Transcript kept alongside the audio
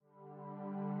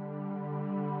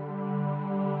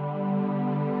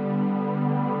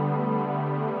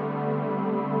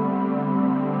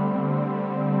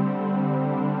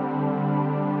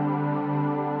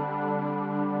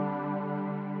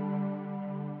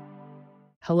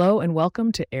Hello and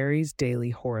welcome to Aries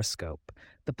Daily Horoscope,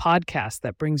 the podcast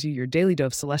that brings you your daily dose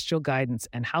of celestial guidance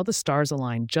and how the stars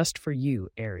align just for you,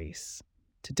 Aries.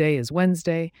 Today is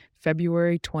Wednesday,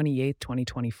 February 28th,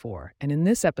 2024, and in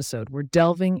this episode, we're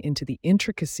delving into the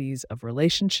intricacies of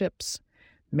relationships,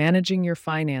 managing your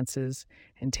finances,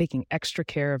 and taking extra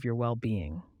care of your well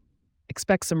being.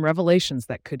 Expect some revelations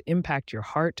that could impact your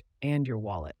heart and your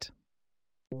wallet.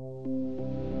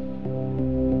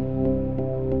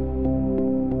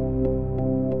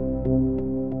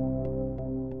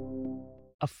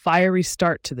 A fiery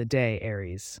start to the day,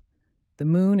 Aries. The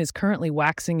moon is currently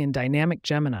waxing in dynamic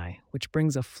Gemini, which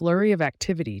brings a flurry of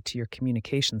activity to your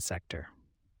communication sector.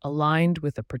 Aligned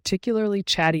with a particularly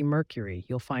chatty Mercury,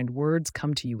 you'll find words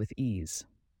come to you with ease.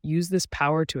 Use this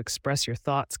power to express your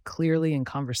thoughts clearly in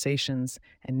conversations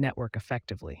and network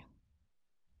effectively.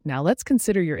 Now let's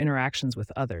consider your interactions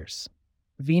with others.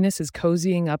 Venus is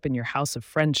cozying up in your house of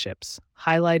friendships,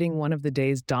 highlighting one of the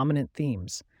day's dominant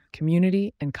themes: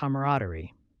 community and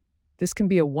camaraderie. This can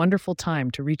be a wonderful time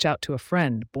to reach out to a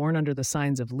friend born under the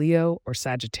signs of Leo or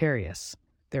Sagittarius.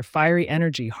 Their fiery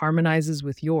energy harmonizes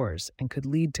with yours and could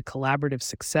lead to collaborative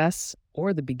success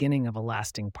or the beginning of a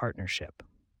lasting partnership.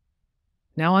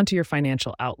 Now onto your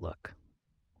financial outlook.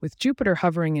 With Jupiter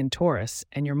hovering in Taurus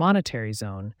and your monetary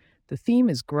zone, the theme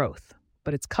is growth,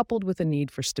 but it's coupled with a need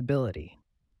for stability.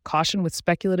 Caution with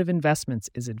speculative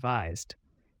investments is advised.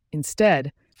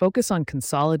 Instead, focus on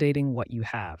consolidating what you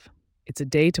have. It's a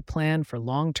day to plan for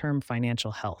long-term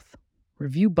financial health.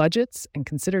 Review budgets and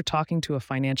consider talking to a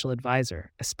financial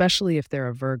advisor, especially if they're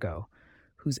a Virgo,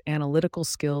 whose analytical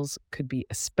skills could be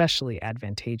especially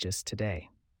advantageous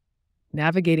today.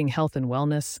 Navigating health and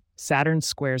wellness, Saturn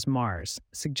squares Mars,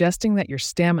 suggesting that your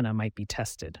stamina might be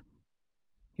tested.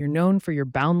 You're known for your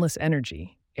boundless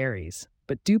energy, Aries,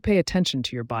 but do pay attention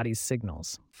to your body's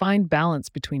signals. Find balance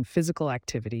between physical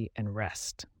activity and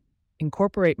rest.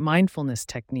 Incorporate mindfulness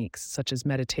techniques such as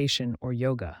meditation or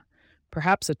yoga.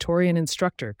 Perhaps a Taurian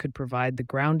instructor could provide the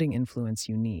grounding influence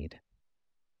you need.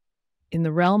 In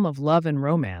the realm of love and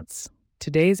romance,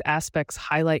 today's aspects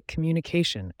highlight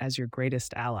communication as your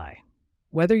greatest ally.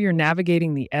 Whether you're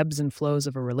navigating the ebbs and flows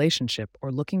of a relationship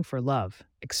or looking for love,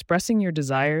 expressing your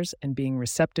desires and being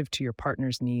receptive to your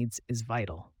partner's needs is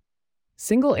vital.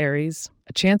 Single Aries,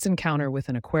 a chance encounter with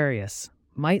an Aquarius,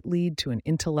 might lead to an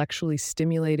intellectually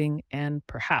stimulating and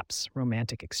perhaps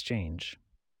romantic exchange.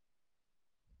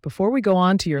 Before we go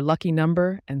on to your lucky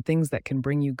number and things that can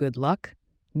bring you good luck,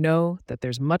 know that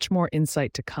there's much more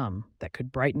insight to come that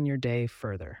could brighten your day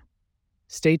further.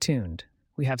 Stay tuned.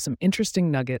 We have some interesting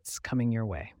nuggets coming your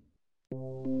way.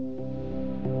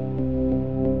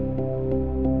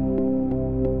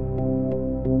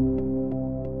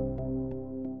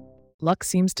 Luck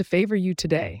seems to favor you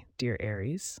today, dear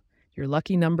Aries. Your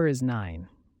lucky number is 9.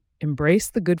 Embrace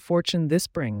the good fortune this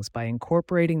brings by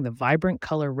incorporating the vibrant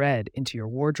color red into your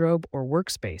wardrobe or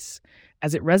workspace,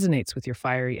 as it resonates with your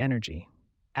fiery energy.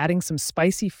 Adding some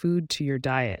spicy food to your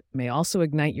diet may also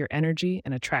ignite your energy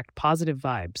and attract positive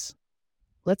vibes.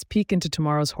 Let's peek into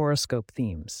tomorrow's horoscope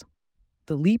themes.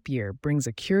 The leap year brings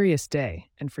a curious day,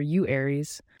 and for you,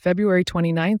 Aries, February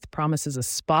 29th promises a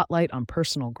spotlight on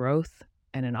personal growth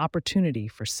and an opportunity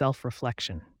for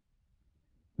self-reflection.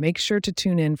 Make sure to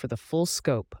tune in for the full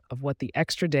scope of what the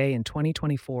extra day in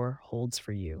 2024 holds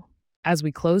for you. As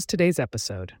we close today's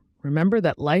episode, remember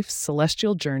that life's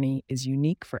celestial journey is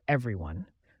unique for everyone,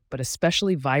 but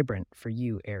especially vibrant for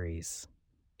you, Aries.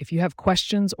 If you have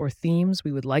questions or themes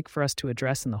we would like for us to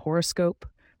address in the horoscope,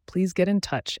 please get in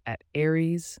touch at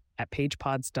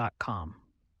aries@pagepods.com.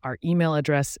 Our email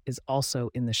address is also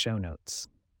in the show notes.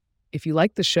 If you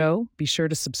like the show, be sure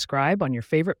to subscribe on your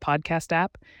favorite podcast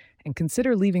app and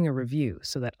consider leaving a review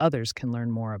so that others can learn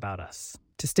more about us.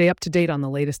 To stay up to date on the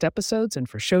latest episodes and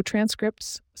for show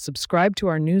transcripts, subscribe to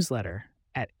our newsletter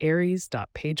at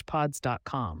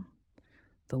aries.pagepods.com.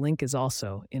 The link is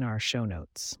also in our show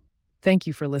notes. Thank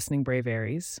you for listening, brave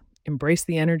Aries. Embrace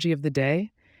the energy of the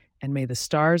day, and may the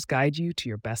stars guide you to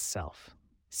your best self.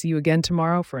 See you again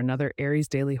tomorrow for another Aries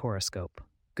Daily Horoscope.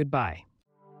 Goodbye.